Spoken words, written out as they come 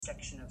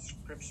section of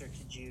scripture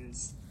to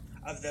Jews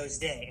of those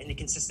days, and it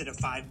consisted of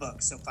 5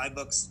 books. So 5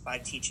 books,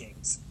 5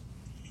 teachings.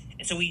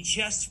 And so we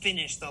just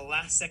finished the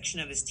last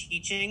section of his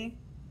teaching,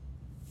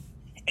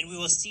 and we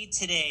will see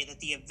today that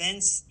the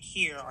events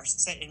here are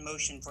set in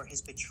motion for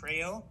his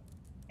betrayal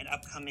and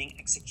upcoming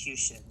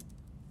execution.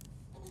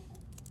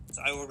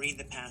 So I will read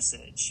the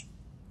passage.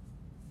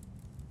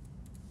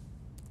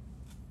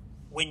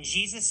 When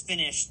Jesus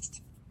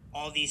finished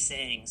all these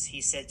sayings,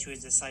 he said to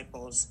his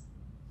disciples,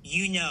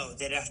 "You know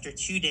that after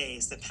 2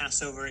 days the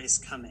Passover is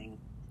coming,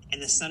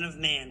 and the Son of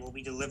Man will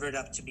be delivered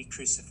up to be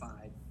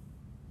crucified."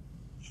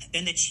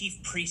 Then the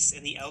chief priests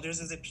and the elders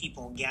of the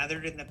people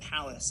gathered in the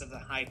palace of the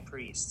high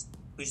priest,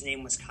 whose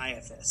name was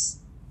Caiaphas,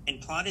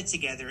 and plotted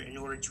together in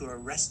order to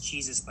arrest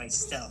Jesus by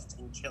stealth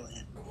and kill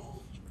him.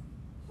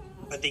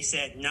 But they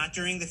said, "Not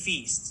during the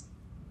feast,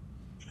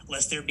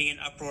 lest there be an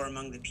uproar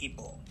among the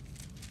people."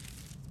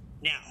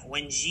 Now,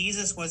 when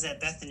Jesus was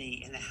at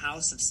Bethany in the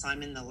house of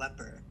Simon the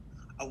leper,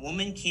 a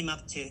woman came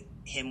up to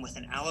him with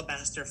an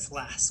alabaster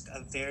flask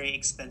of very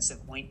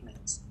expensive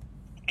ointment,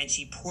 and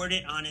she poured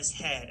it on his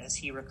head as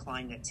he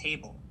reclined at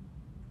table.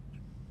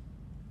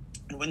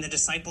 And when the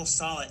disciples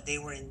saw it, they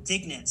were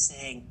indignant,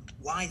 saying,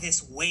 "Why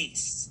this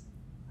waste?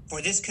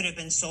 For this could have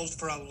been sold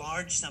for a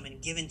large sum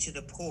and given to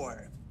the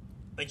poor."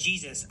 But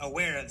Jesus,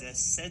 aware of this,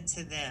 said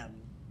to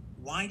them,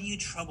 "Why do you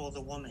trouble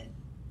the woman?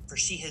 For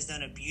she has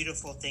done a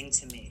beautiful thing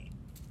to me.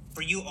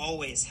 For you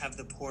always have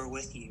the poor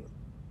with you,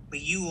 but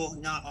you will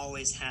not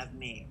always have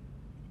me.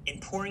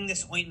 In pouring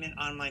this ointment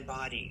on my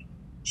body,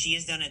 she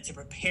has done it to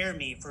prepare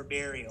me for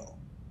burial.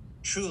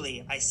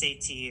 Truly, I say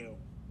to you,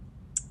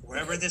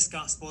 wherever this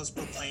gospel is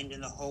proclaimed in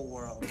the whole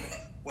world,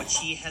 what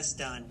she has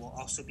done will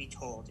also be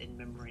told in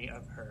memory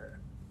of her."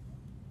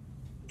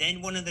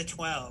 Then one of the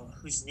 12,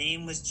 whose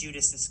name was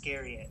Judas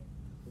Iscariot,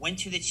 went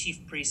to the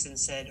chief priests and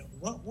said,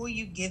 "What will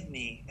you give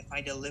me if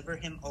I deliver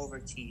him over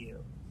to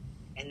you?"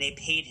 And they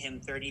paid him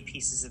 30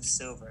 pieces of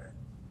silver.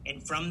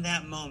 And from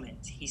that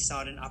moment, he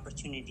sought an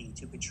opportunity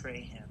to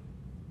betray him.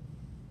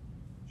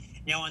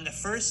 Now on the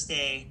first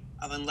day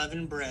of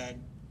unleavened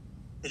bread,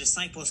 the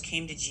disciples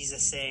came to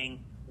Jesus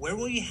saying, "Where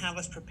will you have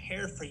us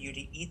prepare for you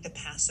to eat the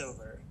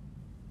Passover?"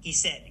 He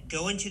said,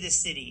 "Go into the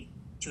city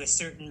to a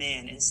certain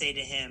man and say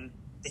to him,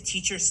 'The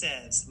teacher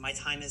says, my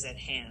time is at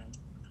hand.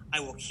 I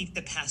will keep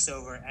the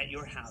Passover at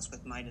your house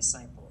with my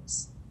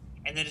disciples.'"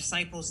 And the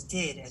disciples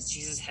did as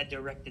Jesus had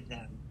directed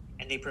them,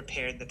 and they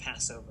prepared the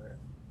Passover.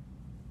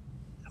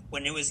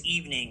 When it was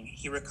evening,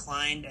 he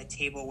reclined at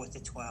table with the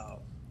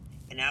 12.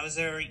 And as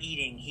they were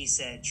eating, he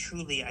said,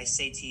 "Truly I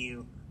say to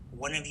you,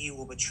 one of you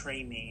will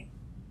betray me."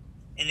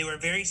 And they were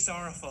very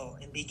sorrowful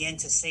and began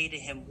to say to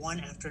him one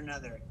after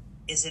another,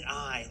 "Is it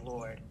I,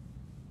 Lord?"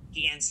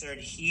 He answered,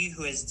 "He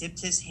who has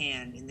dipped his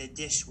hand in the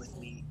dish with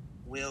me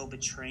will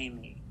betray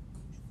me.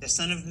 The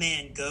Son of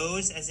Man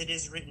goes as it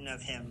is written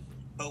of him,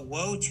 but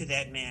woe to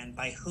that man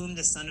by whom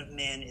the Son of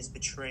Man is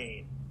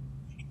betrayed.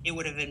 It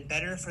would have been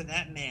better for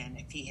that man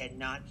if he had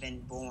not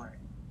been born."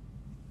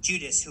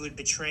 Judas, who would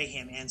betray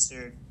him,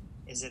 answered,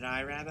 "Is it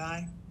I,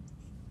 Rabbi?"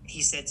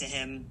 He said to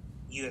him,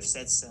 "You have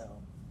said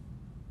so."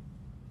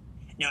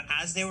 Now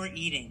as they were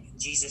eating,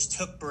 Jesus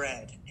took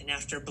bread, and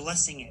after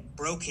blessing it,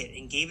 broke it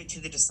and gave it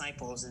to the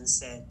disciples and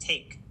said,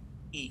 "Take,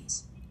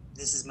 eat,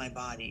 this is my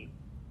body."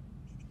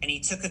 And he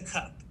took a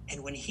cup,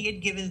 and when he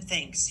had given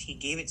thanks, he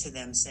gave it to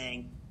them,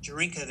 saying,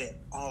 "Drink of it,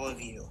 all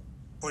of you.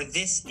 For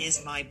this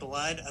is my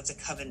blood of the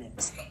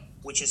covenant,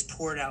 which is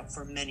poured out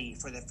for many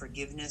for the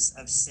forgiveness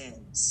of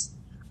sins.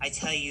 I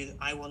tell you,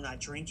 I will not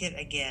drink it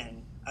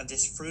again of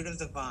this fruit of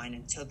the vine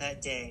until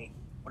that day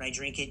when I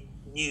drink it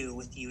new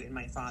with you in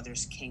my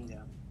Father's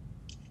kingdom."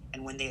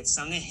 And when they had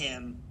sung a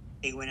hymn,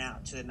 they went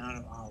out to the Mount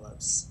of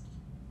Olives.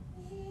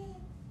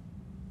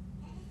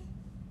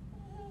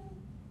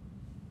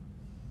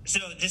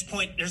 So at this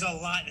point, there's a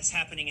lot that's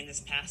happening in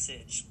this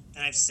passage, and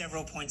I have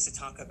several points to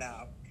talk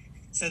about.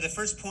 So the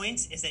first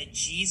point is that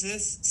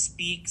Jesus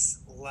speaks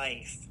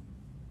life.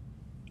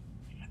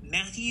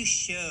 Matthew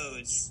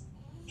shows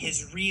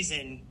his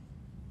reason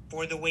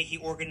for the way he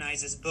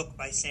organized his book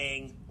by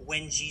saying,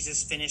 "When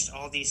Jesus finished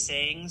all these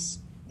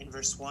sayings," in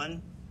verse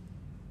 1.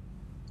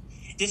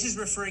 This is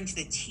referring to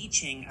the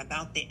teaching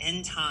about the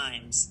end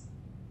times,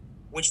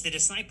 which the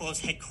disciples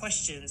had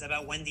questions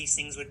about when these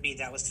things would be.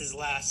 That was his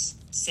last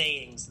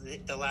sayings,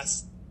 the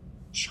last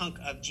chunk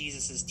of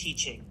Jesus'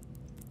 teaching.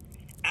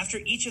 After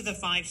each of the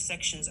 5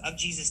 sections of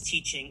Jesus'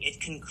 teaching,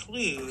 it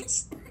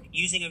concludes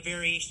using a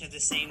variation of the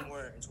same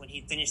words. When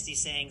he'd finished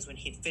these sayings, when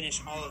he'd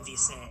finished all of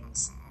these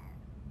sayings.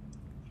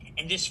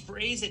 And this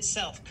phrase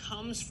itself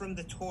comes from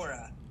the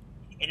Torah,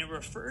 and it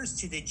refers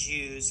to the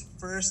Jews'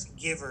 first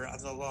giver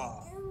of the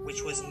law,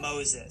 which was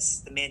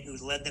Moses, the man who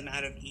led them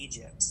out of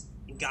Egypt.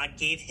 And God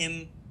gave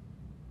him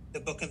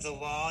the book of the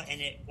law,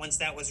 and once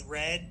that was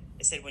read,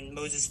 it said when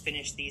Moses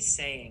finished these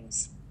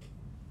sayings.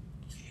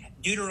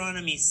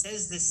 Deuteronomy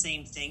says the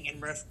same thing in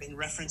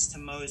reference to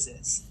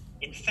Moses.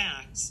 In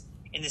fact,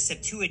 in the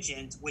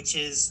Septuagint, which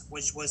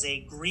was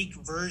a Greek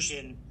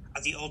version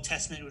of the Old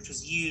Testament, which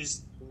was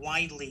used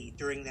widely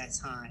during that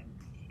time,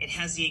 it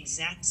has the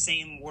exact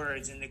same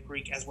words in the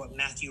Greek as what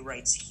Matthew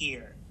writes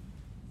here,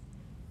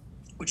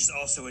 which is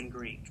also in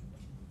Greek.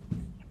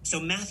 So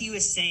Matthew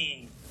is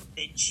saying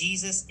that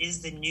Jesus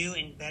is the new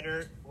and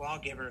better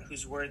lawgiver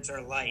whose words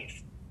are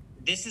life.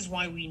 This is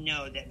why we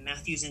know that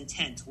Matthew's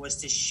intent was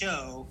to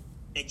show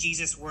that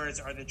Jesus' words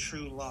are the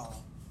true law,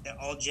 that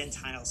all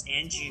Gentiles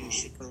and Jews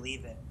should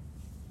believe it.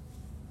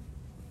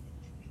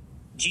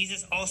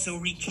 Jesus also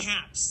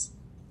recaps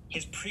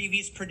his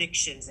previous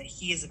predictions that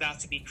he is about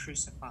to be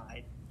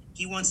crucified.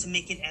 He wants to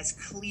make it as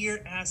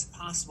clear as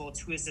possible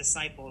to his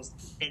disciples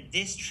that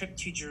this trip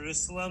to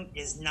Jerusalem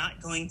is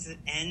not going to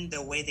end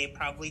the way they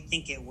probably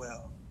think it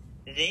will.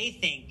 They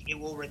think it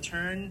will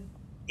turn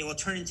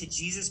into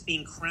Jesus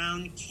being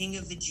crowned King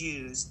of the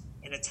Jews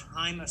in a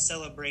time of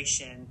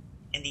celebration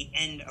and the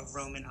end of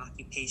Roman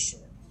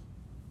occupation.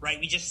 Right?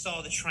 We just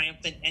saw the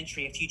triumphant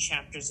entry a few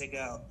chapters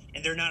ago,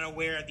 and they're not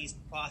aware of these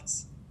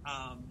plots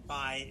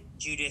by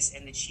Judas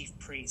and the chief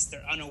priests.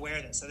 They're unaware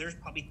of this. So they're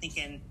probably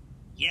thinking,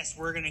 yes,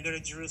 we're going to go to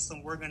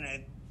Jerusalem. We're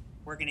going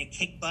to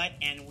kick butt,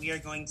 and we are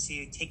going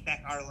to take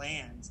back our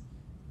land.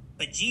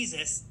 But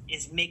Jesus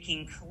is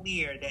making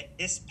clear that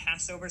this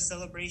Passover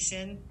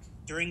celebration,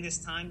 during this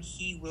time,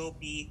 he will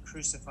be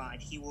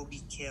crucified. He will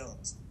be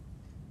killed.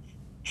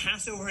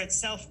 Passover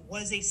itself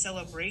was a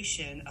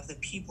celebration of the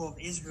people of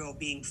Israel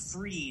being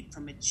freed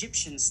from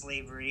Egyptian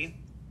slavery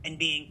and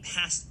being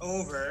passed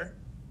over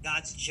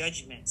God's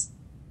judgment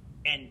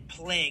and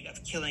plague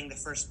of killing the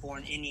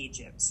firstborn in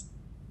Egypt.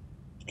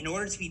 In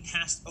order to be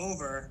passed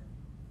over,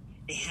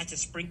 they had to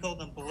sprinkle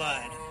the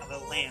blood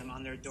of a lamb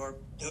on their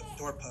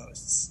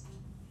doorposts.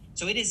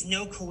 So it is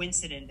no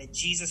coincidence that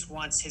Jesus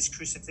wants his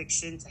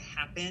crucifixion to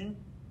happen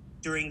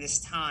during this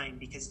time,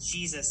 because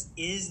Jesus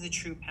is the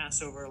true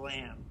Passover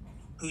lamb,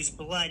 whose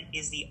blood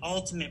is the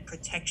ultimate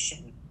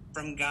protection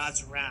from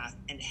God's wrath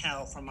and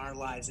hell from our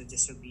lives of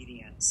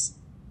disobedience.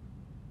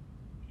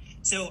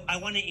 So I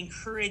want to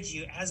encourage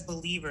you as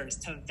believers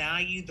to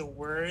value the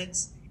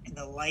words and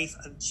the life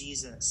of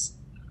Jesus.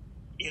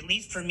 At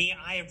least for me,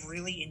 I have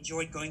really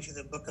enjoyed going through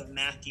the book of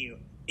Matthew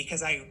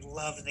because I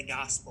love the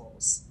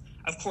Gospels.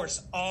 Of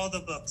course, all the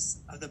books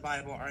of the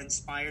Bible are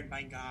inspired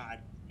by God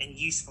and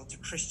useful to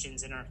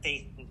Christians in our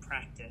faith and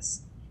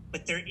practice.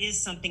 But there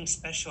is something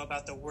special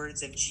about the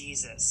words of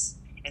Jesus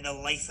and the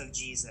life of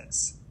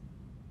Jesus.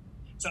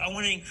 So I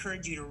want to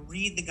encourage you to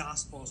read the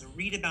Gospels,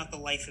 read about the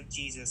life of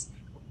Jesus,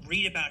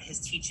 read about his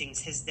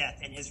teachings, his death,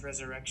 and his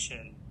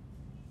resurrection.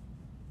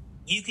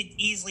 You could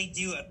easily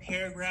do a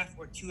paragraph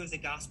or two of the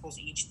Gospels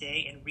each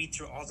day and read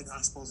through all the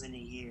Gospels in a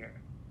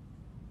year.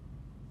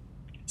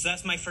 So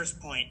that's my first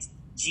point.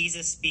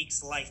 Jesus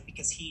speaks life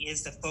because he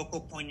is the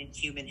focal point in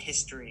human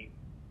history.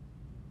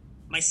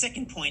 My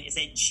second point is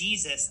that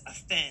Jesus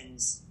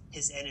offends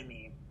his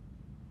enemy.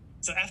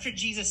 So after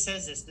Jesus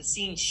says this, the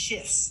scene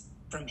shifts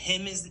from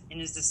him and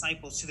his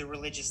disciples to the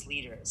religious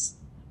leaders.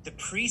 The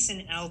priests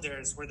and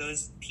elders were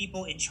those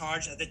people in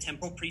charge of the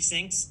temple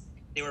precincts.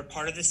 They were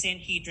part of the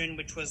Sanhedrin,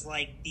 which was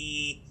like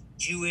the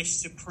Jewish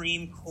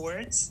Supreme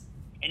Court,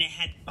 and it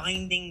had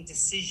binding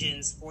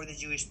decisions for the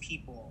Jewish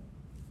people.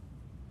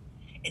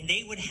 And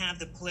they would have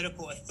the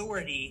political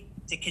authority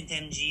to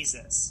condemn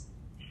Jesus.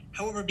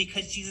 However,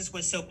 because Jesus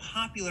was so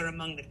popular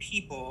among the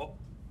people,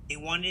 they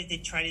wanted to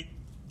try to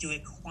do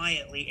it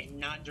quietly and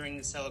not during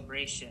the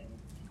celebration,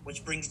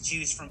 which brings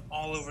Jews from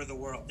all over the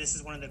world. This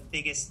is one of the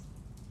biggest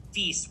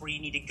feasts where you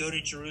need to go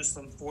to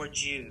Jerusalem for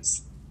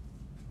Jews.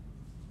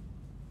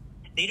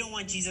 They don't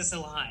want Jesus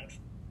alive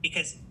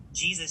because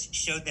Jesus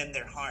showed them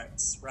their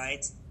hearts,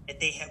 right? That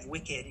they have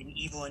wicked and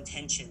evil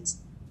intentions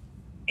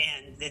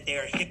and that they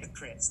are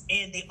hypocrites.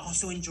 And they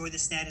also enjoy the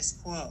status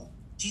quo.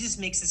 Jesus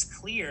makes this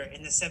clear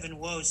in the 7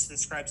 woes to the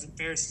scribes and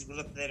Pharisees. We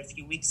looked at that a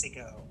few weeks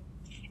ago.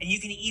 And you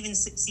can even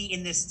see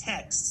in this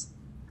text,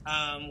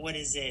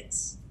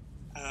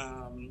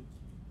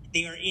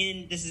 they are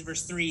in, this is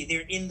verse 3,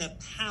 they're in the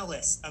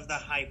palace of the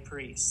high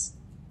priest.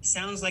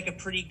 Sounds like a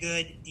pretty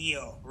good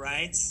deal,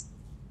 right?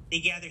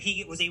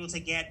 He was able to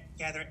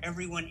gather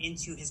everyone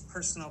into his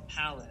personal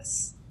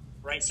palace,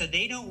 right? So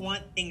they don't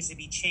want things to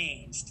be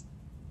changed.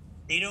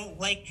 They don't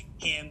like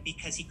him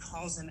because he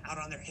calls them out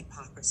on their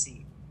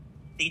hypocrisy.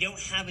 They don't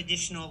have and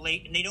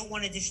they don't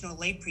want additional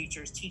lay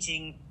preachers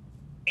teaching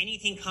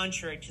anything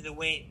contrary to the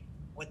way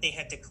what they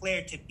had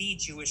declared to be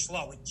Jewish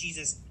law, which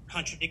Jesus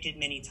contradicted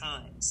many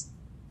times.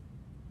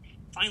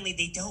 Finally,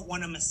 they don't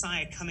want a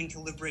Messiah coming to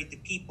liberate the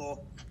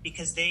people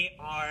because they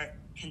are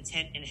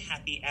content and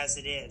happy as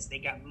it is. They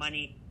got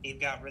money, they've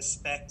got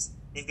respect,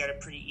 they've got a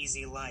pretty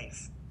easy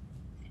life.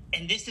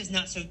 And this is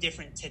not so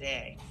different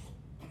today,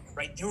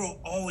 right? There will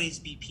always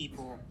be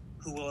people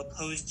who will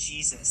oppose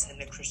Jesus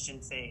and the Christian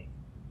faith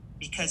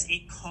because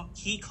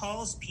he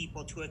calls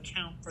people to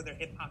account for their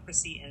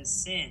hypocrisy and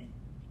sin.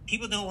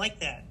 People don't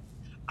like that.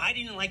 I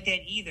didn't like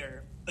that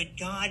either, but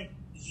God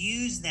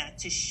used that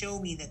to show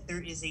me that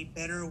there is a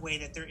better way,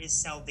 that there is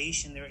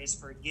salvation, there is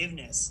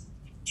forgiveness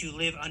to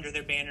live under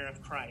the banner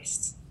of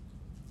Christ.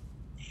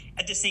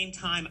 At the same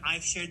time,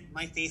 I've shared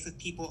my faith with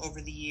people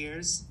over the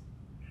years,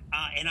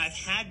 And I've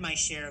had my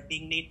share of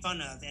being made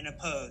fun of and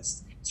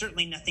opposed.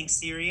 Certainly nothing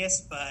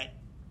serious, but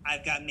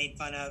I've got made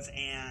fun of,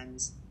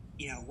 and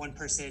one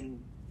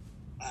person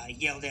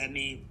yelled at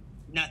me.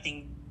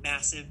 Nothing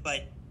massive,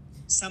 but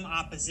some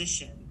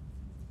opposition.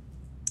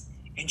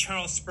 And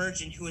Charles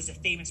Spurgeon, who was a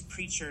famous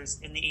preacher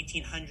in the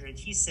 1800s,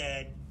 he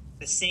said,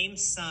 "The same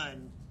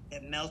sun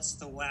that melts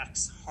the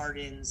wax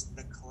hardens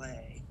the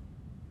clay."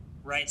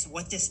 Right? So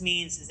what this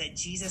means is that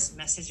Jesus'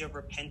 message of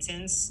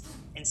repentance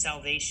and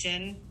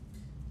salvation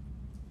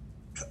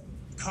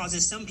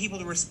causes some people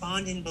to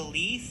respond in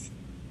belief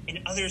and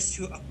others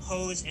to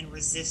oppose and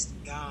resist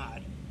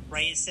God.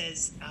 Right? It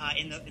says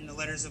in the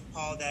letters of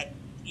Paul that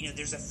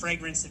there's a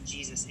fragrance of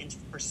Jesus, and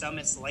for some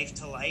it's life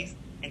to life,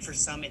 and for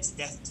some it's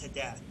death to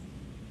death.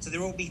 So there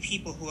will be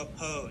people who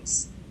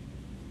oppose.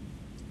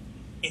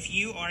 If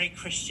you are a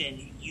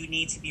Christian, you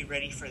need to be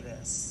ready for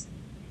this.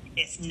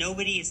 If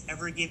nobody is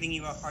ever giving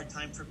you a hard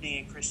time for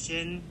being a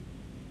Christian,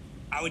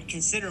 I would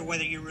consider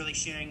whether you're really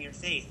sharing your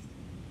faith.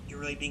 You're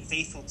really being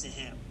faithful to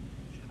him.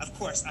 Of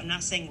course, I'm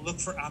not saying look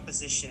for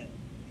opposition.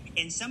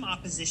 And some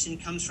opposition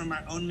comes from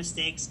our own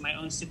mistakes, my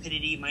own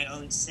stupidity, my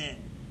own sin.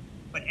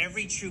 But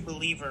every true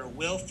believer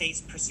will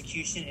face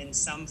persecution in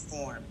some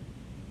form,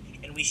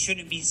 and we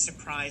shouldn't be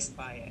surprised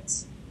by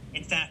it.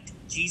 In fact,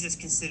 Jesus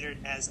considered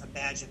it as a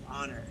badge of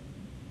honor.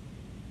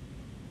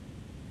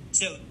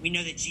 So we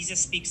know that Jesus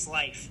speaks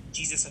life.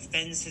 Jesus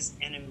offends his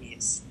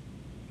enemies.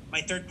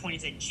 My third point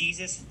is that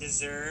Jesus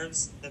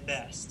deserves the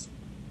best.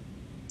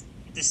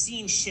 The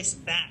scene shifts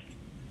back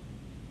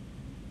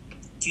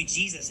to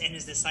Jesus and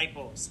his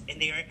disciples, and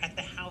they are at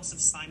the house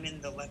of Simon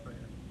the leper.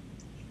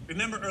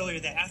 Remember earlier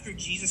that after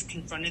Jesus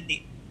confronted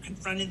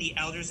the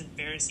elders and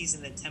Pharisees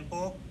in the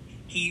temple,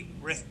 he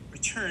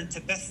returned to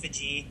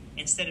Bethphage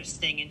instead of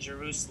staying in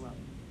Jerusalem,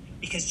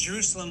 because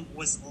Jerusalem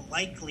was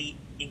likely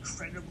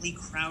incredibly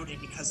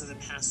crowded because of the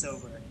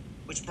Passover,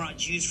 which brought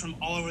Jews from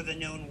all over the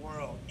known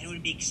world, and it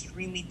would be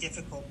extremely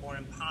difficult or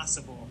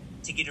impossible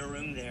to get a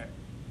room there.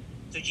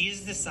 So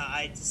Jesus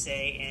decided to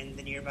stay in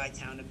the nearby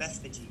town of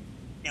Bethphage.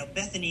 Now,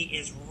 Bethany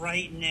is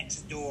right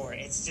next door.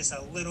 It's just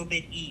a little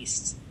bit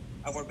east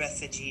of where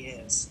Bethphage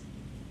is.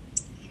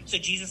 So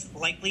Jesus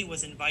likely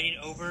was invited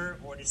over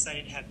or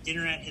decided to have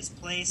dinner at his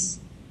place,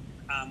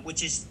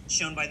 which is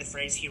shown by the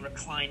phrase he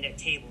reclined at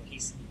table.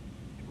 He's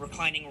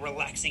reclining,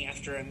 relaxing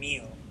after a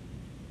meal.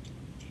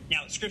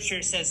 Now,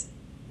 Scripture says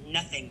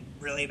nothing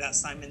really about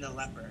Simon the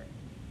leper.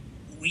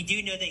 We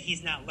do know that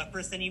he's not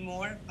leprous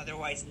anymore,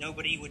 otherwise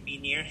nobody would be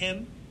near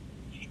him.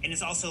 And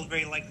it's also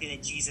very likely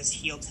that Jesus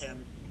healed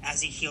him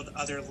as he healed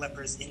other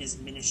lepers in his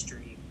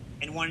ministry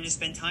and wanted to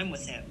spend time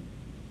with him.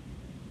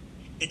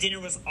 The dinner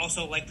was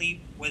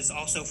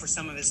also for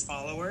some of his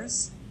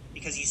followers,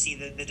 because you see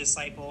the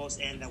disciples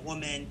and the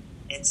woman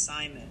and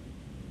Simon,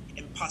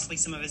 and possibly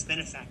some of his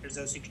benefactors,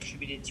 those who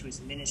contributed to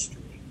his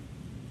ministry.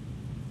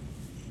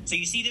 So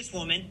you see this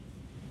woman,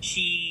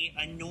 she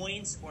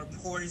anoints or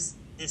pours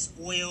this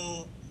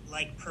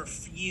oil-like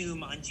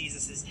perfume on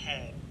Jesus'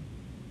 head.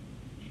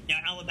 Now,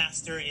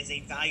 alabaster is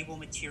a valuable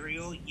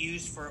material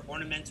used for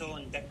ornamental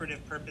and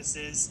decorative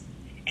purposes,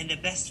 and the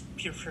best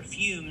pure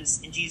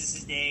perfumes in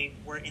Jesus' day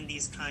were in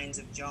these kinds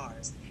of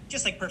jars.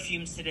 Just like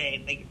perfumes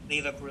today,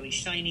 they look really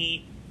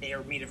shiny, they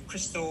are made of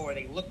crystal, or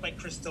they look like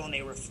crystal, and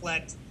they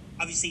reflect.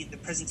 Obviously, the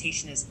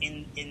presentation is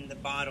in the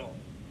bottle,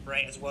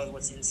 right, as well as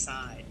what's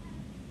inside.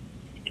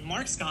 In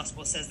Mark's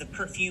gospel, it says the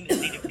perfume is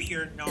made of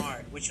pure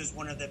nard, which was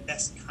one of the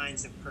best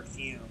kinds of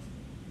perfume.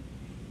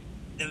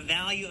 The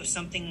value of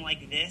something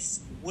like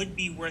this would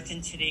be worth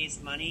in today's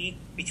money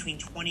between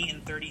 $20,000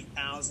 and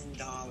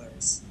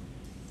 $30,000.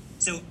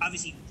 So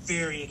obviously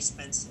very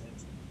expensive.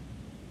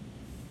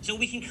 So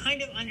we can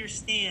kind of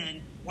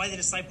understand why the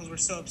disciples were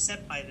so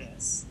upset by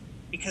this,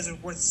 because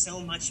it's worth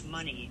so much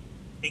money.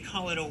 They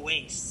call it a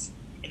waste,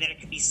 and that it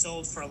could be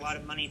sold for a lot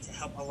of money to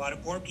help a lot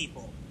of poor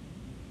people.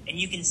 And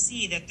you can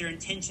see that their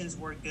intentions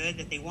were good,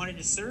 that they wanted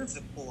to serve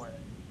the poor.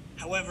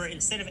 However,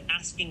 instead of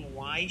asking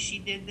why she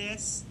did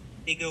this,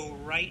 they go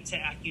right to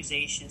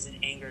accusations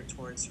and anger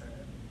towards her.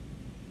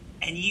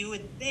 And you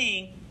would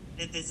think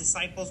that the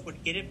disciples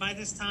would get it by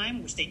this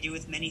time, which they do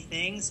with many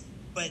things,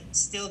 but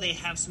still they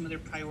have some of their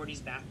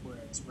priorities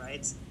backwards,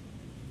 right?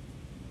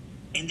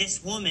 And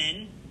this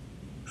woman,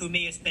 who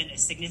may have spent a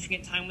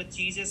significant time with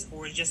Jesus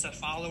or is just a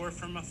follower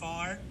from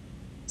afar,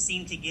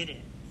 seemed to get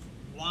it.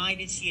 Why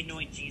did she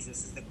anoint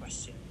Jesus is the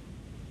question.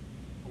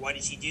 Why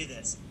did she do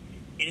this?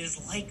 It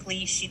is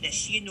likely that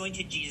she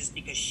anointed Jesus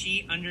because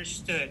she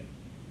understood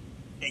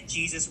that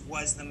Jesus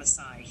was the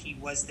Messiah. He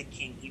was the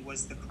King. He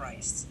was the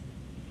Christ.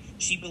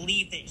 She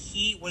believed that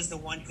he was the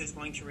one who was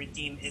going to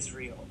redeem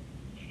Israel.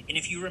 And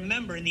if you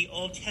remember in the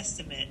Old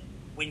Testament,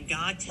 when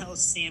God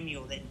tells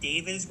Samuel that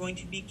David is going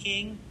to be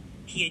king,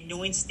 he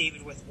anoints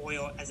David with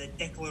oil as a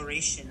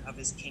declaration of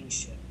his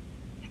kingship.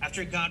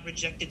 After God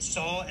rejected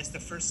Saul as the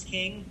first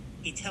king,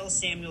 he tells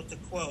Samuel to,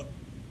 quote,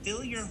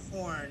 "Fill your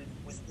horn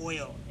with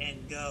oil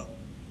and go,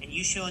 and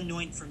you shall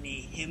anoint for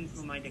me him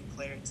whom I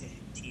declare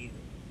to you."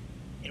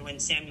 And when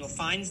Samuel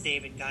finds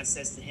David, God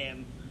says to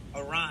him,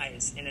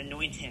 "Arise and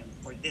anoint him,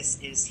 for this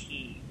is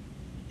he."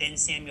 Then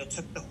Samuel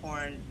took the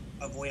horn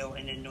of oil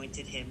and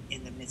anointed him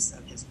in the midst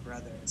of his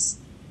brothers.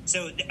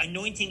 So the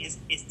anointing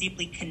is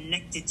deeply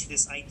connected to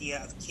this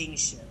idea of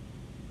kingship.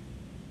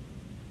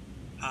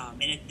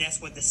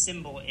 That's what the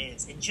symbol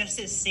is. And just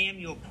as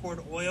Samuel poured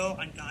oil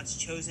on God's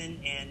chosen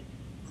and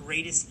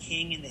greatest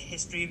king in the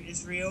history of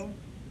Israel,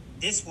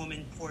 this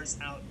woman pours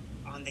out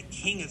on the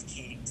King of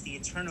Kings, the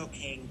eternal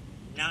King,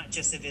 not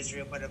just of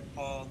Israel, but of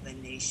all the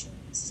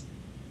nations.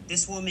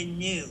 This woman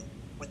knew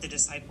what the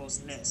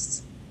disciples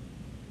missed,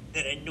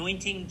 that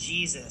anointing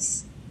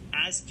Jesus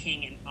as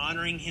king and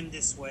honoring him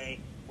this way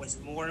was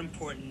more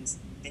important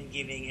than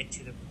giving it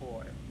to the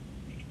poor.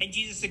 And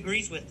Jesus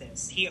agrees with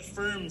this. He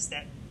affirms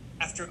that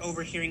after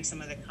overhearing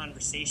some of the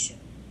conversation.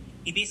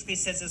 He basically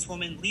says to this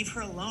woman, leave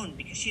her alone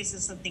because she has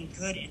done something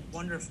good and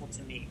wonderful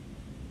to me.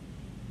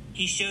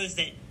 He shows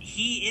that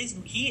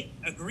he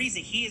agrees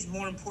that he is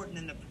more important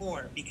than the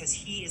poor because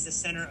he is the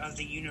center of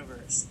the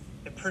universe,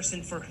 the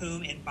person for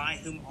whom and by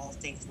whom all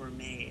things were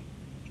made.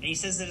 And he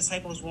says the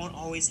disciples won't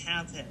always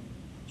have him.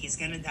 He's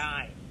going to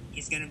die.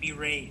 He's going to be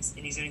raised,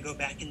 and he's going to go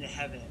back into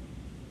heaven.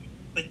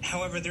 But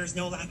however, there's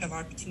no lack of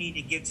opportunity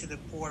to give to the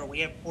poor. We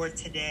have poor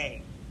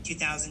today,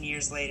 2,000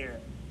 years later.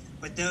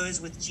 But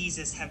those with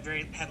Jesus have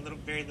very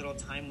little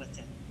time with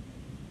him.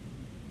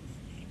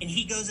 And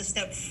he goes a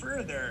step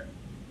further,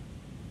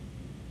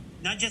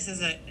 not just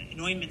as an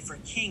anointment for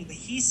king, but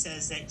he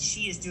says that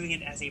she is doing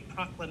it as a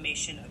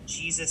proclamation of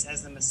Jesus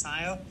as the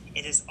Messiah.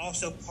 It is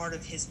also part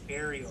of his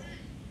burial.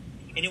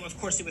 And of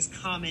course, it was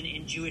common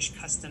in Jewish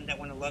custom that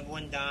when a loved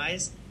one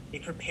dies, they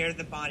prepare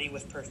the body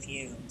with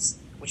perfumes,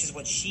 which is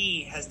what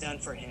she has done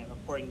for him,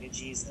 according to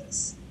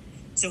Jesus.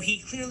 So he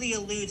clearly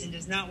alludes and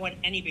does not want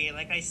anybody,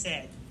 like I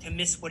said, to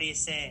miss what he is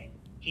saying.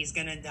 He's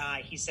going to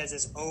die. He says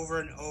this over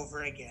and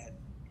over again.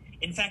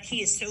 In fact,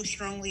 he is so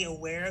strongly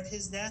aware of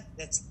his death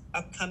that's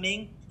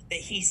upcoming that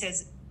he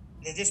says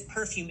that this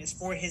perfume is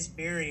for his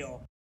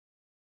burial.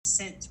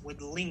 Scent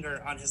would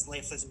linger on his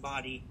lifeless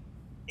body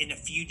in a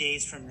few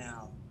days from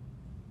now.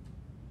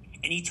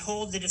 And he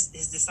told his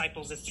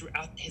disciples this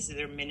throughout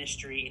their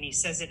ministry, and he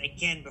says it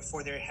again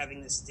before they're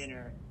having this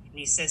dinner, and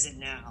he says it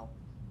now.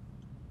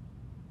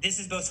 This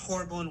is both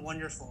horrible and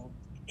wonderful.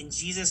 And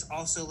Jesus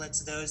also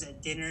lets those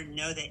at dinner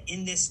know that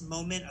in this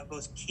moment of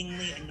both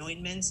kingly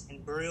anointments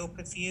and burial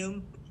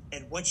perfume,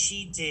 that what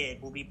she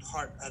did will be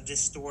part of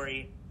this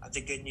story of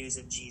the good news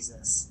of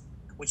Jesus,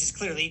 which is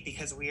clearly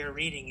because we are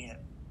reading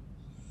it.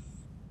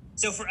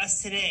 So for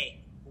us today,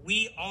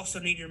 we also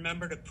need to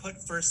remember to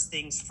put first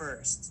things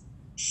first.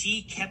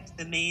 She kept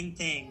the main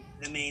thing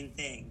the main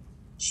thing.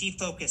 She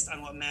focused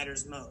on what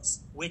matters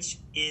most, which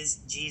is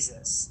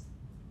Jesus.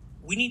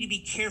 We need to be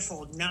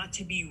careful not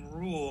to be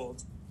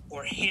ruled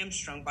or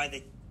hamstrung by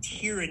the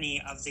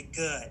tyranny of the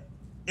good.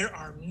 There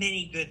are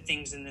many good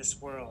things in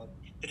this world.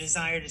 The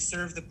desire to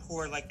serve the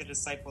poor like the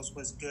disciples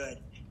was good.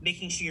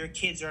 Making sure your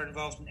kids are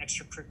involved in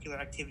extracurricular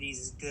activities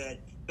is good.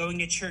 Going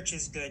to church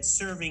is good.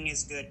 Serving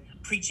is good.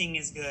 Preaching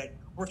is good.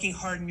 Working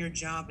hard in your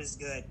job is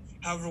good.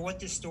 However, what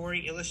this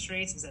story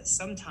illustrates is that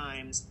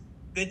sometimes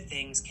good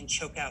things can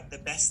choke out the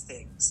best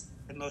things,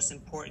 the most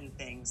important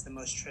things, the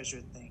most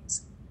treasured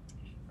things.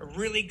 A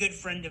really good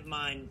friend of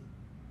mine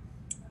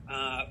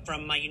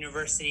from my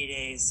university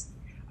days,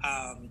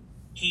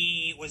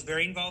 he was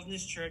very involved in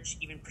his church,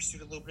 even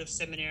pursued a little bit of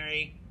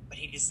seminary, but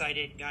he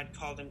decided God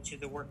called him to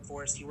the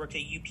workforce. He worked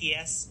at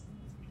UPS,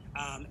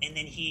 and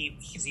then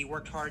because he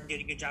worked hard and did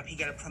a good job, he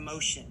got a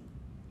promotion,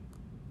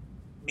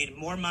 made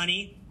more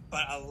money,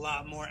 but a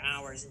lot more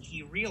hours. And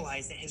he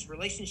realized that his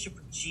relationship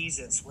with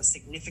Jesus was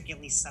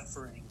significantly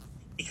suffering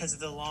because of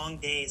the long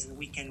days and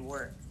weekend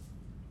work.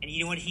 And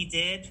you know what he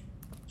did?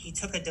 He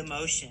took a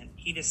demotion.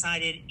 He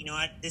decided, you know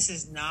what, this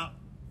is not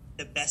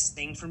the best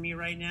thing for me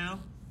right now.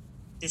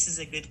 This is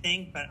a good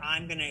thing, but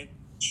I'm going to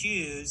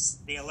choose.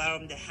 They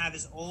allowed him to have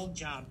his old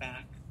job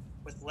back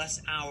with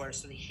less hours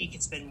so that he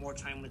could spend more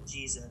time with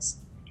Jesus.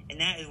 And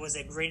that was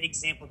a great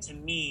example to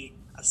me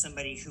of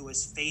somebody who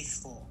was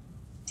faithful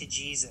to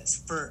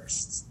Jesus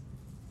first.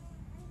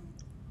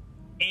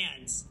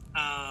 And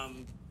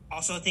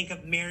also think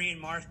of Mary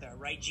and Martha,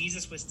 right?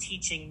 Jesus was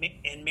teaching,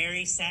 and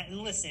Mary sat and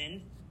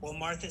listened while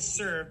Martha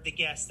served the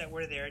guests that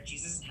were there at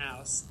Jesus'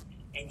 house.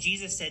 And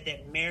Jesus said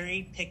that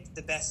Mary picked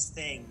the best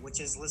thing, which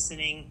is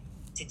listening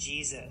to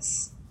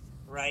Jesus,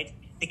 right?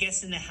 The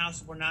guests in the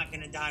house were not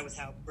going to die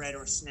without bread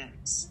or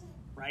snacks,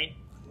 right?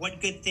 What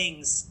good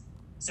things?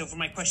 So for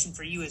my question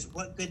for you is,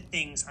 what good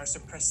things are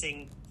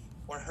suppressing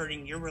or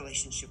hurting your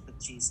relationship with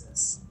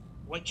Jesus?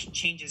 What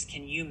changes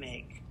can you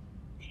make?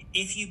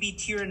 If you be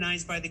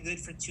tyrannized by the good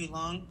for too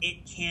long,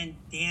 it can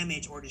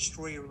damage or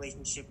destroy your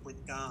relationship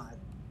with God.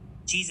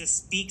 Jesus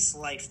speaks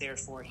life,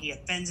 therefore. He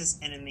offends his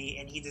enemy,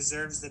 and he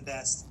deserves the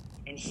best.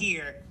 And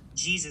here,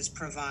 Jesus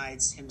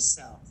provides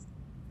himself.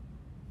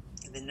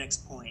 And the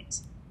next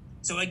point.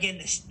 So again,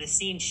 the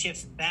scene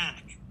shifts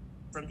back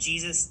from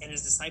Jesus and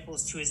his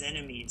disciples to his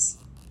enemies,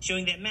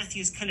 showing that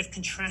Matthew is kind of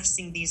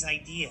contrasting these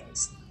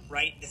ideas,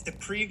 right? If the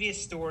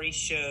previous story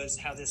shows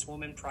how this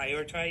woman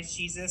prioritized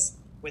Jesus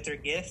with their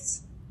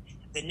gifts,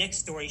 the next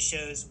story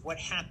shows what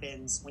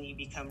happens when you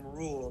become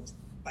ruled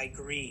by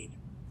greed.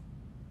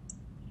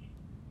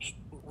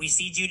 We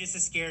see Judas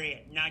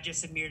Iscariot, not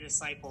just a mere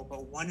disciple,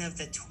 but one of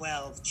the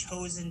 12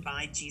 chosen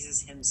by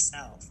Jesus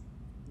himself,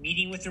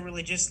 meeting with the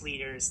religious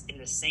leaders in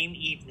the same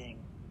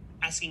evening,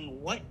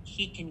 asking what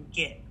he can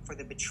get for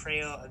the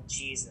betrayal of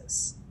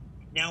Jesus.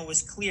 Now it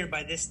was clear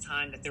by this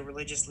time that the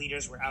religious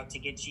leaders were out to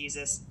get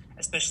Jesus,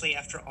 especially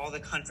after all the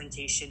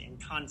confrontation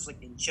and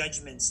conflict and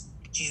judgments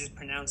Jesus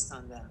pronounced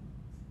on them.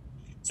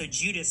 So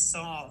Jesus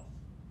saw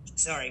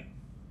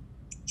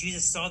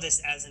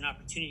this as an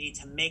opportunity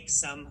to make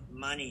some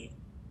money.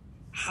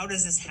 How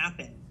does this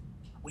happen?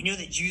 We know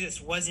that Judas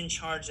was in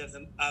charge of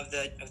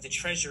the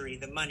treasury,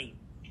 the money.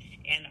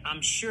 And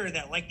I'm sure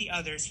that, like the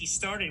others, he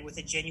started with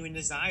a genuine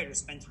desire to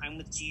spend time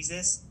with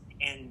Jesus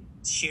and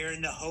share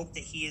in the hope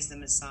that he is the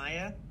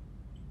Messiah.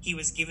 He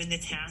was given the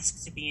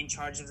task to be in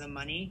charge of the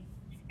money,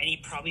 and he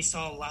probably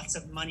saw lots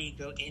of money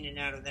go in and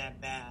out of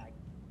that bag.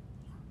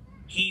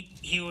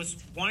 He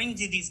was wanting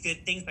to do these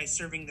good things by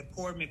serving the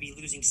poor, maybe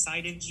losing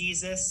sight of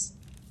Jesus,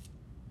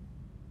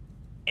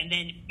 and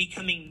then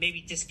becoming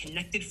maybe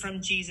disconnected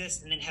from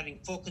Jesus, and then having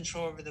full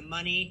control over the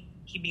money.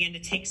 He began to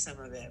take some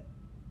of it,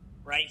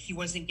 right? He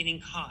wasn't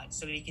getting caught,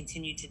 so he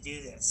continued to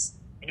do this.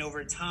 And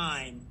over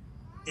time,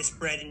 this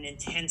bred an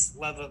intense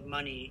love of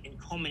money and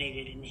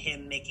culminated in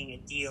him making a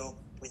deal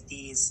with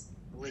these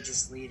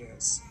religious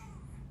leaders.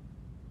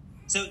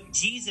 So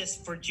Jesus,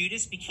 for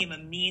Judas, became a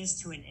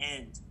means to an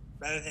end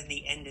rather than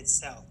the end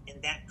itself.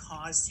 And that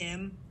caused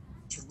him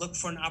to look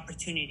for an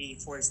opportunity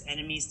for his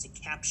enemies to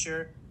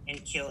capture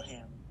and kill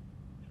him.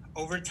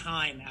 Over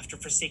time, after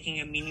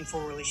forsaking a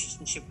meaningful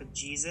relationship with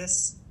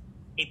Jesus,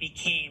 it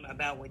became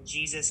about what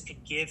Jesus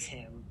could give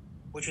him,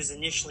 which was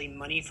initially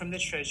money from the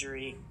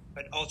treasury,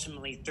 but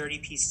ultimately 30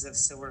 pieces of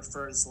silver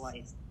for his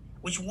life,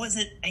 which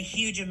wasn't a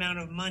huge amount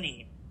of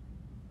money.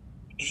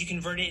 If you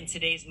convert it in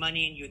today's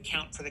money and you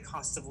account for the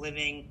cost of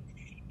living,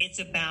 it's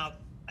about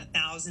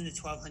 1,000 to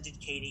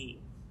 1,200 KD,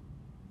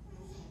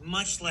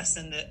 much less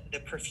than the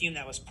perfume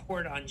that was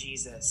poured on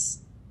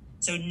Jesus.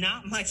 So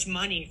not much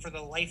money for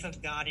the life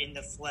of God in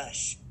the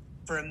flesh,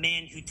 for a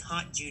man who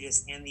taught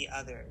Judas and the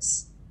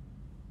others.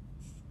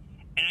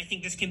 And I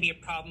think this can be a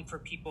problem for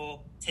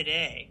people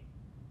today.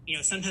 You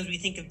know, sometimes we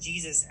think of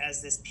Jesus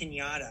as this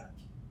piñata,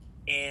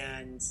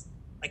 and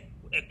like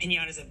a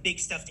piñata is a big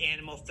stuffed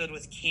animal filled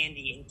with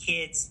candy, and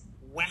kids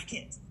whack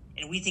it.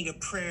 And we think of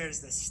prayer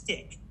as the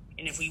stick.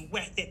 And if we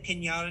whack that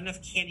piñata enough,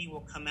 candy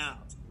will come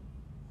out.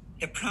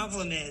 The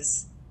problem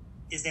is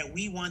that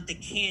we want the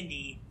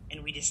candy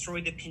and we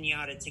destroy the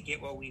piñata to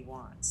get what we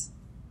want.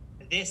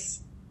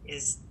 This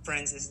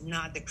friends, is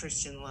not the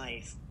Christian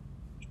life.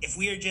 If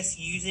we are just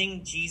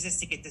using Jesus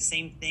to get the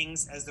same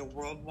things as the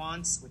world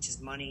wants, which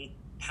is money,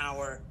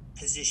 power,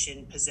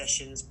 position,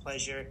 possessions,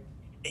 pleasure,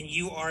 then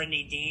you are in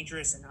a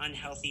dangerous and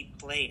unhealthy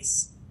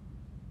place.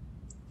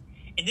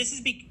 And this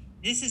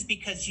is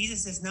because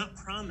Jesus does not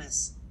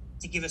promise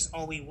to give us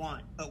all we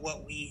want, but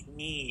what we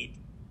need,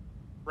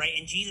 right?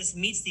 And Jesus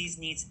meets these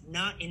needs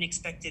not in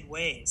expected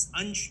ways,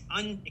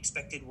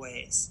 unexpected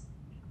ways.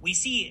 We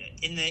see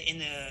in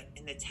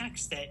the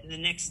text that the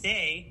next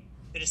day,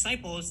 the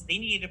disciples, they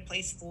needed a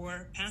place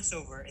for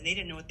Passover, and they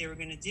didn't know what they were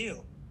going to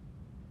do.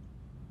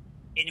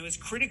 And it was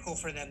critical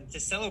for them to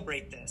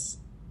celebrate this.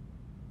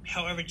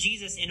 However,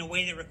 Jesus, in a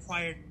way that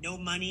required no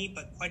money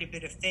but quite a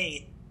bit of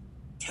faith,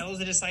 tells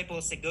the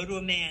disciples to go to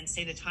a man,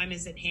 say the time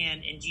is at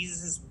hand, and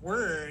Jesus'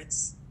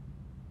 words,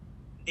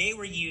 they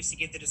were used to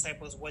give the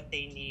disciples what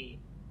they need.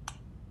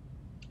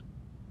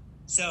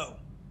 So,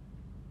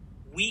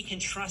 we can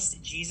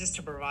trust Jesus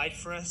to provide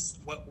for us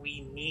what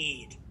we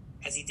need,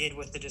 as he did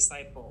with the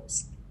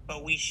disciples.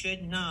 But we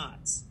should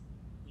not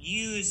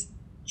use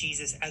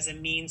Jesus as a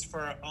means for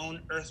our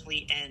own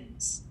earthly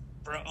ends,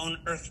 for our own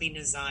earthly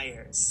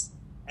desires,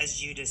 as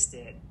Judas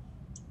did.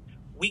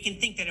 We can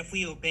think that if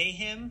we obey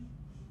him,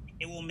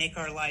 it will make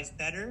our lives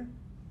better.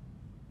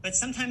 But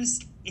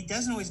sometimes it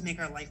doesn't always make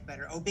our life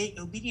better.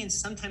 Obedience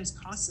sometimes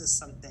costs us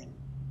something.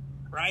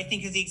 Right? I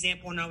think of the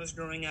example when I was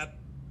growing up,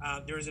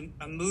 there was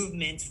a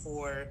movement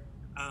for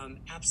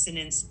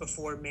abstinence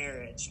before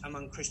marriage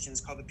among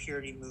Christians called the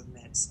Purity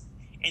Movement.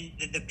 And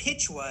the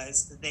pitch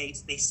was that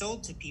they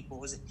sold to people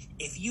was,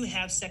 if you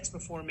have sex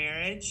before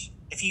marriage,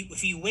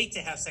 if you wait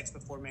to have sex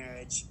before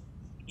marriage,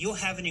 you'll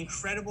have an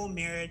incredible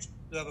marriage,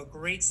 you'll have a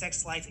great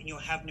sex life, and you'll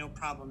have no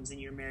problems in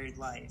your married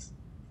life.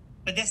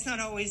 But that's not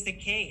always the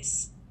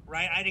case,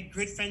 right? I had a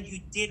good friend who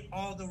did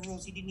all the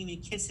rules. He didn't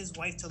even kiss his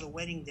wife till the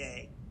wedding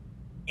day.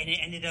 And it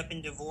ended up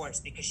in divorce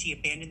because she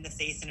abandoned the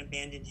faith and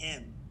abandoned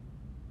him.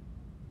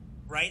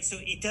 Right? So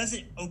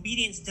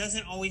obedience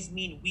doesn't always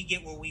mean we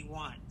get what we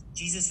want.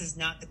 Jesus is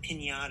not the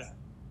piñata.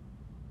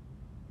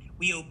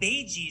 We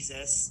obey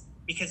Jesus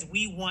because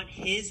we want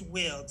his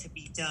will to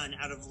be done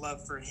out of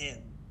love for him,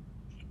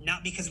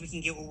 not because we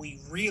can get what we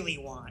really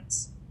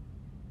want,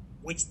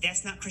 which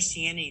that's not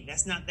Christianity.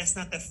 That's not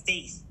the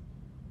faith,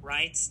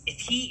 right? If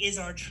he is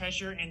our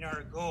treasure and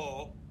our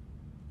goal,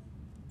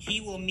 He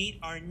will meet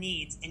our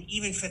needs and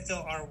even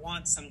fulfill our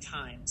wants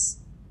sometimes.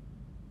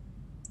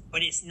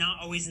 But it's not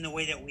always in the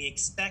way that we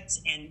expect.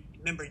 And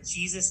remember,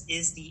 Jesus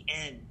is the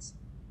end.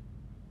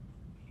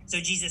 So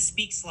Jesus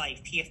speaks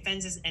life. He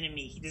offends his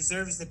enemy. He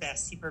deserves the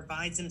best. He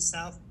provides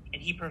himself,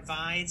 and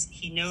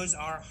he knows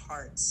our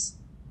hearts.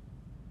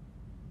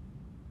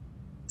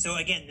 So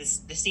again,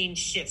 the scene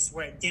shifts.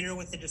 We're at dinner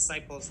with the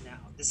disciples now.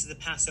 This is the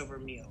Passover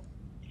meal.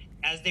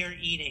 As they're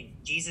eating,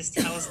 Jesus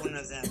tells one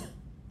of them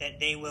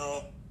that he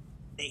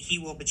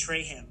will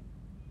betray him.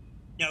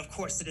 Now, of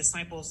course, the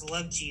disciples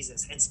loved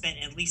Jesus and spent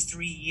at least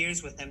 3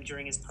 years with him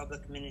during his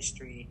public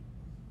ministry.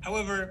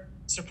 However,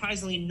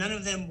 surprisingly, none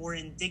of them were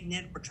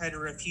indignant or tried to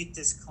refute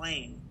this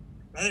claim.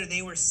 Rather,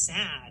 they were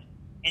sad,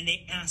 and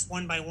they asked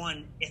one by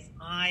one,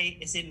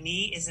 is it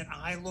me, is it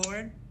I,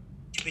 Lord,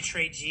 to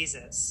betray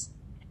Jesus?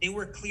 They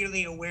were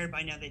clearly aware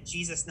by now that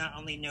Jesus not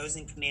only knows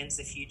and commands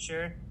the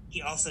future,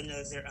 he also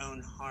knows their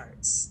own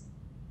hearts.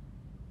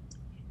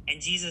 And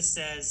Jesus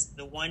says,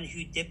 the one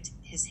who dipped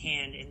his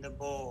hand in the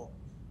bowl,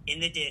 in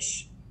the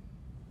dish,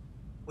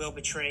 will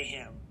betray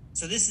him.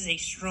 So this is a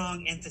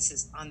strong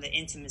emphasis on the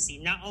intimacy.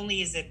 Not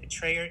only is the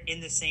betrayer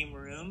in the same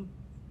room,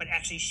 but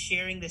actually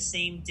sharing the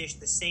same dish,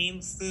 the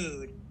same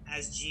food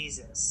as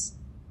Jesus.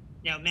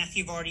 Now,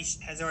 Matthew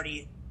has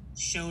already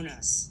shown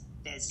us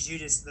that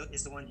Judas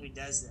is the one who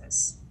does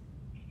this.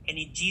 And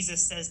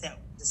Jesus says that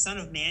the Son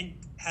of Man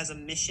has a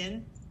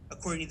mission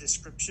according to the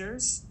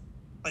scriptures,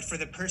 but for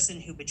the person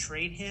who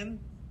betrayed him,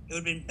 it would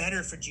have been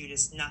better for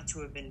Judas not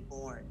to have been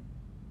born.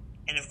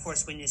 And of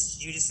course, when it's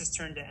Judas'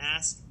 turn to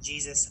ask,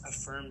 Jesus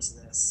affirms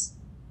this.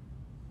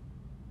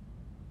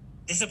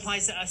 This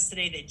applies to us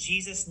today, that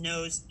Jesus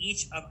knows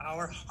each of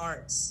our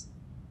hearts.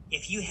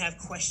 If you have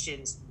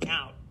questions,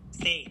 doubt,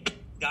 faith,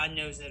 God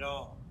knows it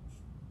all.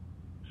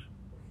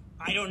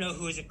 I don't know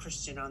who is a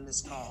Christian on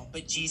this call,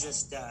 but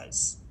Jesus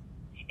does.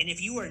 And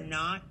if you are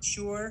not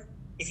sure,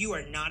 if you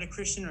are not a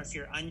Christian, or if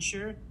you're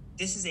unsure,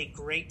 this is a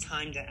great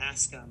time to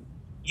ask him.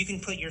 You can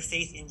put your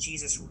faith in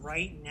Jesus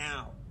right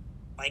now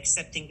by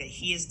accepting that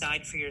he has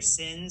died for your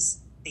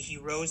sins, that he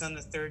rose on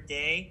the third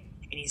day,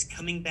 and he's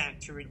coming back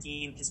to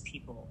redeem his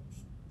people.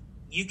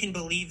 You can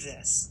believe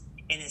this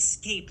and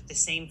escape the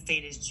same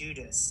fate as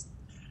Judas.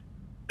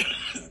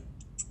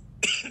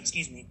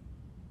 Excuse me.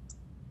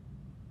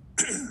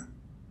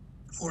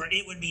 For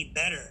it would be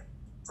better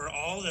for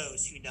all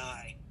those who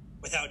die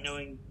without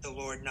knowing the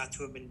Lord not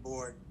to have been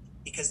born,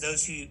 because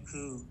those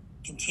who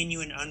continue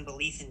in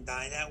unbelief and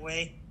die that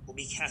way will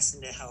be cast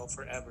into hell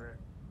forever.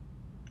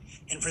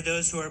 And for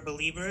those who are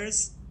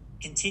believers,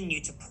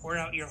 continue to pour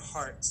out your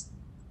hearts,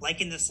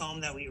 like in the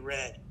psalm that we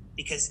read,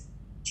 because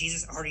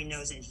Jesus already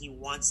knows it and he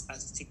wants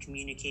us to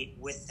communicate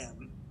with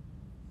him.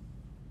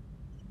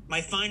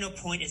 My final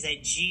point is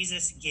that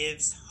Jesus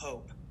gives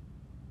hope.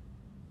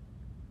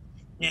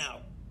 Now,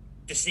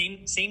 the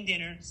same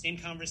dinner, same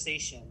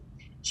conversation,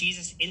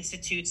 Jesus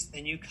institutes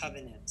the new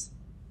covenant.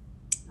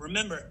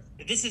 Remember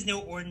that this is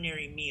no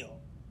ordinary meal,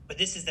 but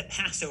this is the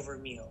Passover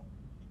meal,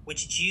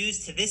 which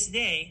Jews to this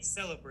day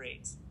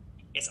celebrate.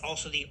 It's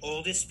also the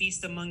oldest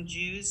feast among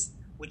Jews,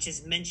 which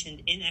is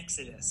mentioned in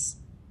Exodus.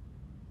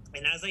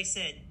 And as I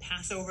said,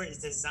 Passover is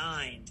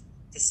designed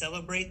to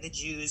celebrate the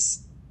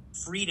Jews'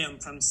 freedom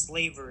from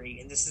slavery.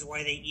 And this is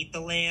why they eat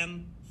the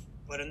lamb,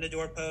 blood on the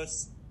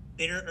doorposts,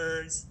 bitter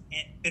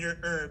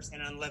herbs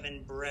and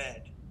unleavened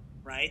bread,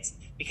 right?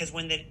 Because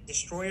when the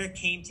destroyer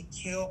came to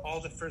kill all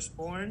the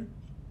firstborn,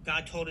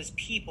 God told his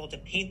people to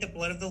paint the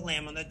blood of the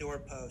lamb on the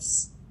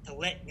doorposts, to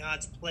let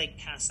God's plague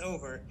pass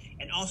over,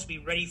 and also be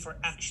ready for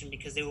action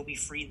because they will be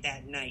freed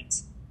that night.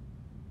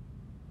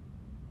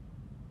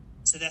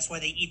 So that's why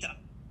they eat the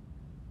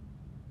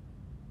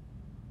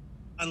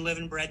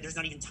unleavened bread. There's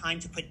not even time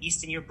to put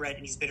yeast in your bread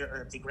and these bitter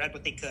herbs. They grabbed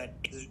what they could.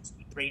 It was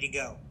ready to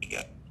go.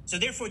 So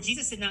therefore,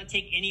 Jesus did not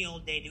take any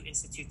old day to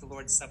institute the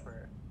Lord's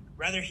Supper.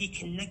 Rather, he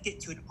connected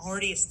to an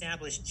already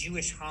established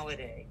Jewish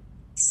holiday,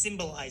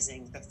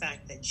 symbolizing the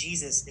fact that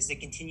Jesus is the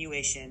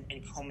continuation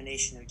and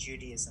culmination of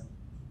Judaism.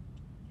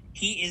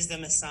 He is the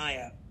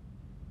Messiah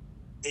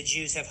the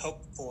Jews have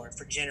hoped for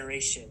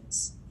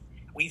generations.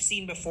 We've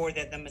seen before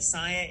that the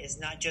Messiah is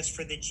not just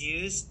for the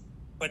Jews,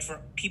 but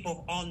for people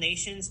of all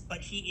nations, but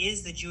he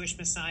is the Jewish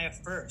Messiah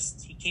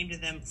first. He came to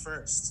them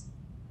first.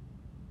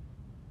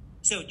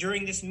 So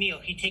during this meal,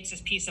 he takes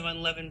this piece of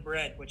unleavened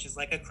bread, which is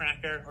like a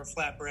cracker or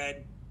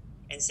flatbread,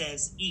 and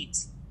says,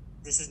 "Eat,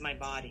 this is my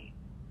body."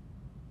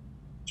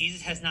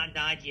 Jesus has not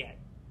died yet,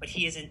 but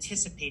he is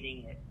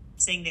anticipating it,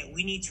 saying that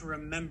we need to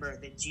remember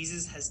that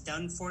Jesus has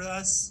done for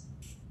us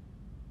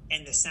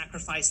and the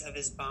sacrifice of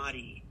his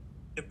body.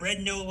 The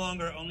bread no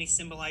longer only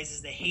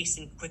symbolizes the haste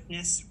and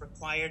quickness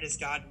required as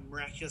God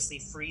miraculously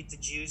freed the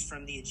Jews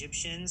from the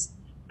Egyptians,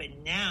 but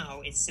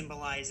now it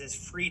symbolizes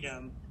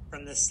freedom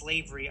from the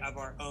slavery of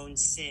our own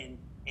sin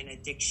and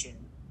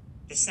addiction.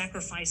 The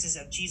sacrifices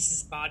of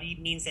Jesus' body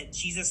means that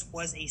Jesus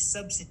was a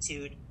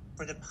substitute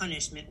for the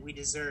punishment we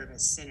deserve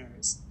as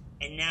sinners.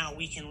 And now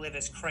we can live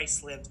as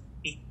Christ lived,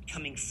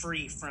 becoming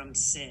free from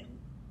sin.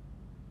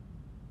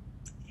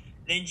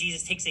 Then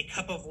Jesus takes a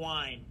cup of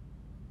wine,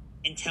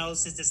 and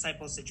tells his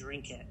disciples to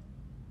drink it,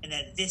 and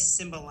that this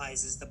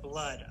symbolizes the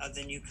blood of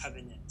the new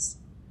covenant.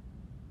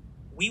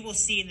 We will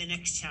see in the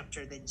next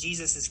chapter that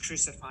Jesus is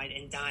crucified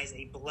and dies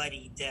a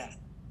bloody death.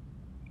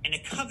 And a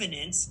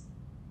covenant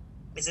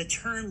is a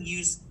term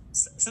used,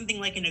 something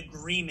like an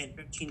agreement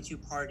between two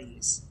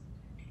parties.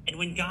 And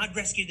when God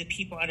rescued the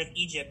people out of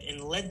Egypt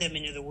and led them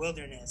into the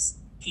wilderness,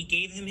 he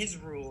gave them his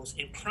rules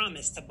and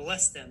promised to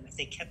bless them if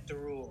they kept the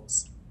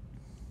rules.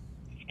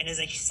 And as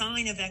a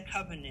sign of that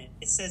covenant,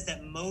 it says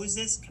that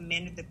Moses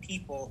commanded the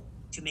people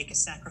to make a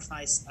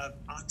sacrifice of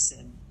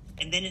oxen.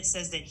 And then it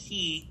says that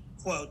he,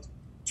 quote,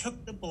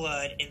 took the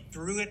blood and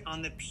threw it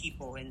on the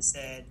people and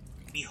said,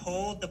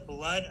 "Behold the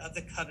blood of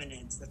the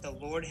covenant that the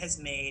Lord has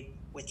made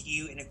with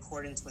you in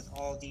accordance with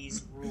all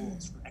these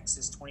rules," from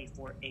Exodus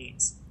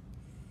 24:8.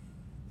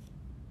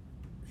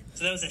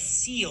 So that was a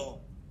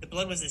seal. The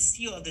blood was a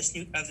seal of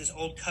this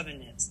old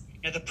covenant.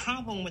 Now, the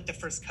problem with the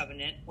first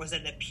covenant was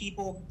that the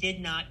people did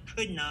not,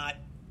 could not,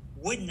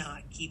 would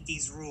not keep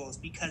these rules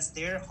because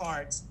their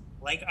hearts,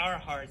 like our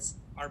hearts,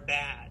 are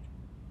bad,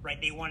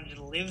 right? They wanted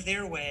to live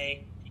their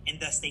way, and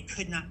thus they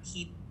could not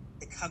keep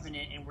the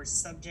covenant and were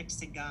subject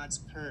to God's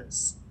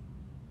curse.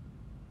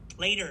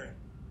 Later,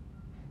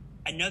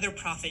 another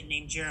prophet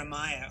named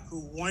Jeremiah, who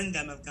warned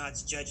them of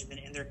God's judgment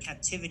and their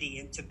captivity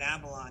into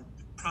Babylon,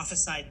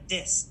 prophesied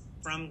this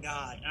from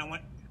God. And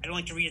I don't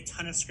like to read a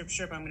ton of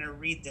scripture, but I'm going to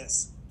read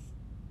this.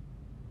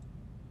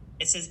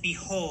 It says,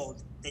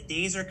 "Behold, the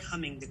days are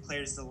coming,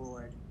 declares the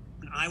Lord,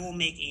 and I will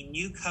make a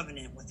new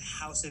covenant with the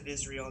house of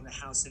Israel and the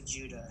house of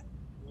Judah,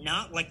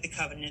 not like the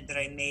covenant that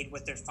I made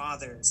with their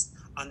fathers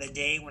on the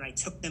day when I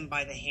took them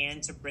by the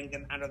hand to bring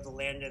them out of the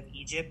land of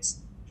Egypt,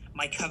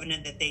 my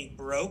covenant that they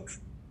broke,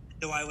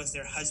 though I was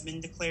their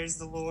husband, declares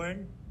the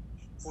Lord.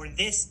 For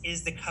this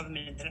is the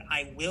covenant that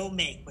I will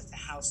make with the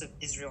house of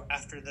Israel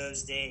after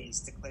those days,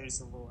 declares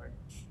the Lord.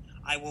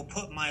 I will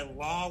put my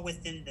law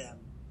within them.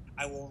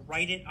 I will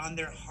write it on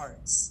their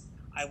hearts.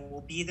 I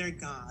will be their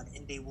God,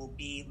 and they will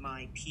be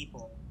my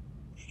people.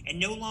 And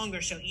no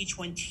longer shall each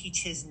one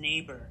teach his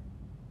neighbor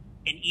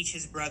and each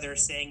his brother,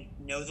 saying,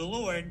 'Know the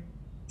Lord,'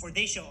 for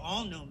they shall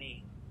all know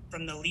me,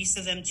 from the least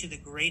of them to the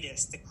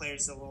greatest,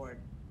 declares the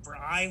Lord. For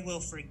I will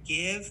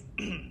forgive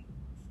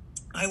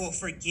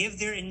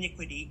their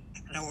iniquity,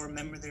 and I will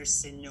remember their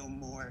sin no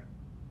more."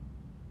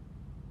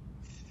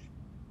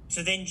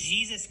 So then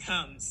Jesus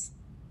comes,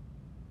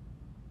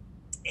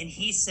 and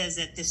he says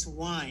that this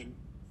wine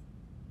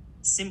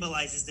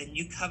symbolizes the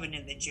new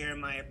covenant that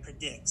Jeremiah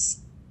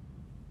predicts.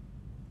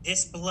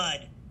 This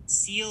blood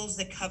seals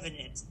the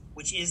covenant,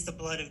 which is the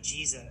blood of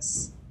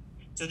Jesus.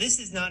 So this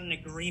is not an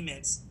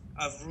agreement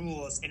of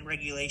rules and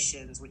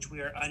regulations which we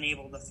are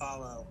unable to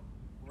follow.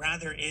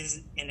 Rather, it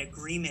is an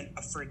agreement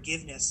of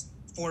forgiveness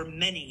for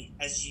many,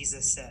 as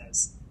Jesus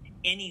says.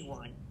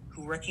 Anyone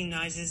who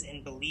recognizes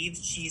and believes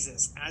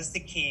Jesus as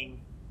the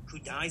King who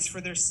dies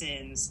for their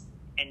sins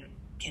and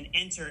can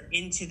enter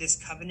into this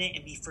covenant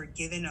and be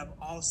forgiven of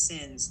all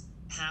sins,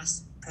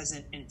 past,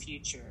 present, and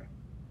future.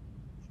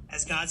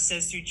 As God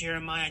says through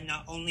Jeremiah,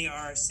 not only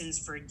are our sins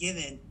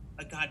forgiven,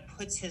 but God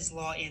puts his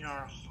law in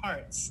our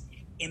hearts,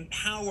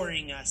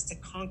 empowering us to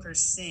conquer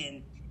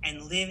sin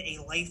and live a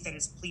life that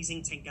is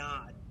pleasing to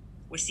God,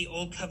 which the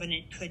old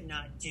covenant could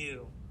not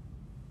do.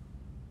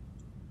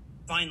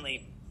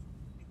 Finally,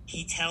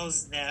 he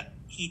tells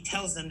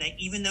them that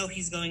even though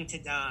he's going to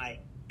die,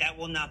 that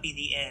will not be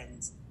the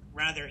end.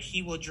 Rather,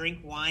 he will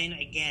drink wine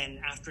again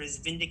after his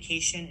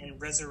vindication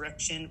and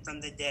resurrection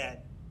from the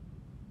dead,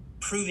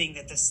 proving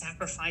that the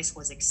sacrifice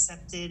was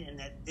accepted and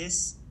that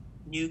this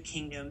new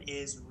kingdom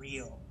is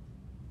real.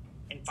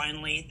 And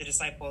finally, the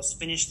disciples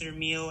finish their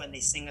meal and they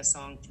sing a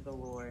song to the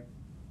Lord.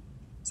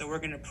 So we're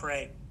going to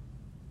pray.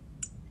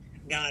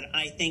 God,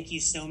 I thank you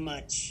so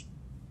much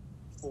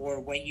for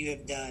what you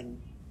have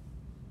done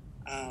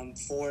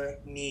for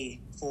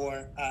me,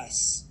 for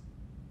us,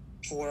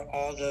 for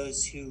all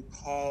those who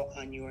call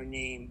on your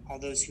name, all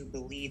those who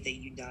believe that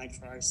you died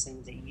for our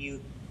sins, that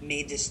you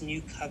made this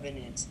new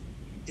covenant.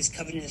 This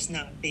covenant is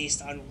not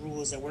based on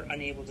rules that we're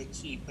unable to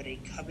keep, but a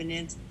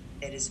covenant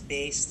that is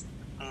based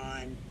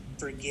on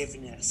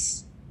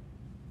forgiveness.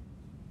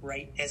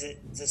 Right? As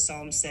the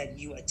psalm said,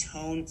 you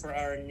atone for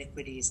our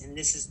iniquities. And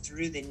this is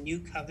through the new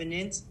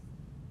covenant,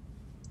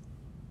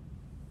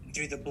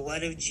 through the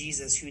blood of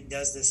Jesus who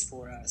does this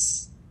for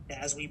us.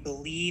 That as we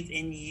believe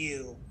in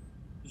you,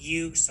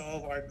 you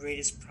solve our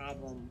greatest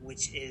problem,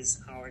 which is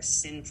our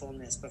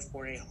sinfulness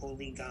before a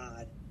holy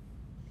God.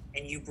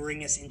 And you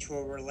bring us into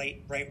a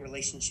right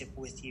relationship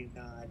with you,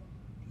 God.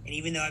 And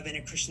even though I've been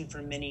a Christian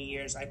for many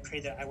years, I pray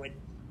that I would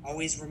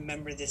always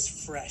remember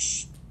this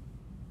fresh,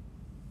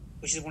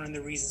 which is one of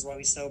the reasons why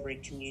we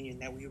celebrate communion,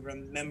 that we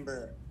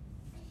remember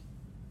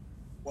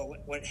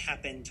what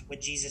happened,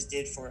 what Jesus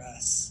did for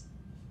us.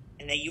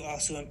 And that you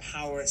also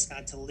empower us,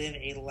 God, to live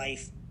a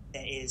life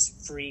that is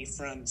free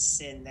from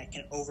sin, that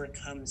can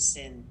overcome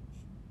sin,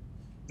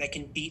 that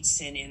can beat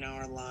sin in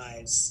our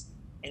lives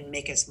and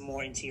make us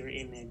more into your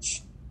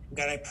image.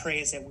 God, I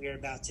pray as that we are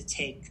about to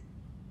take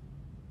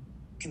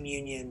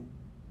communion,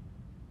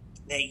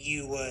 that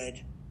you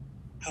would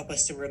help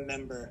us to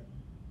remember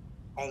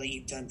all that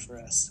you've done for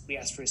us. We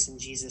ask for this in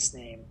Jesus'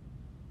 name.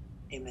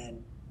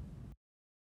 Amen.